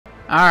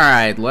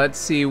Alright, let's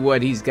see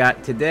what he's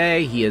got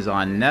today. He is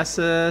on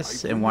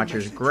Nessus and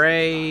Watcher's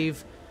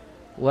Grave.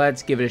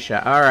 Let's give it a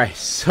shot. Alright,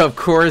 so of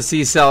course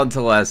he's selling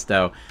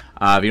Telesto.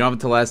 If you don't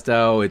have a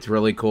Telesto, it's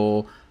really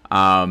cool.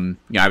 I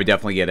would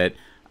definitely get it.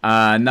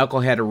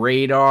 Knucklehead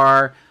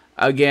Radar.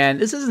 Again,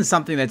 this isn't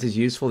something that's as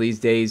useful these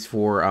days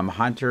for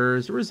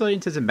hunters.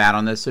 Resilience isn't bad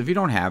on this, so if you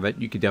don't have it,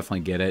 you could definitely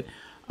get it.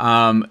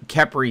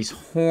 Kepri's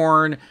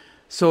Horn.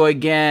 So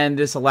again,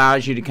 this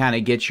allows you to kind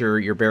of get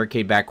your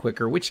barricade back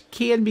quicker, which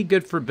can be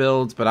good for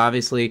builds, but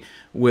obviously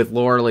with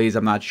Loreley's,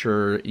 I'm not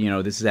sure,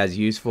 this is as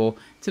useful.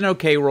 It's an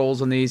okay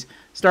rolls on these.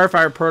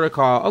 Starfire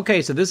Protocol.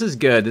 Okay, so this is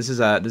good. This is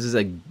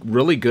a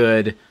really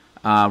good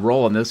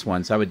roll on this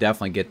one, so I would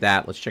definitely get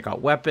that. Let's check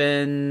out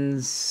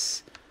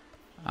weapons.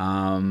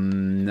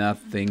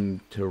 Nothing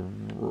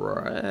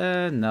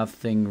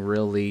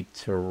really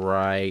to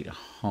write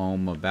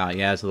home about.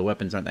 Yeah, so the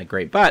weapons aren't that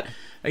great. But,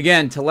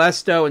 again,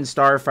 Telesto and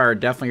Starfire are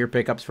definitely your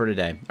pickups for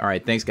today. All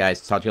right, thanks,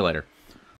 guys. Talk to you later.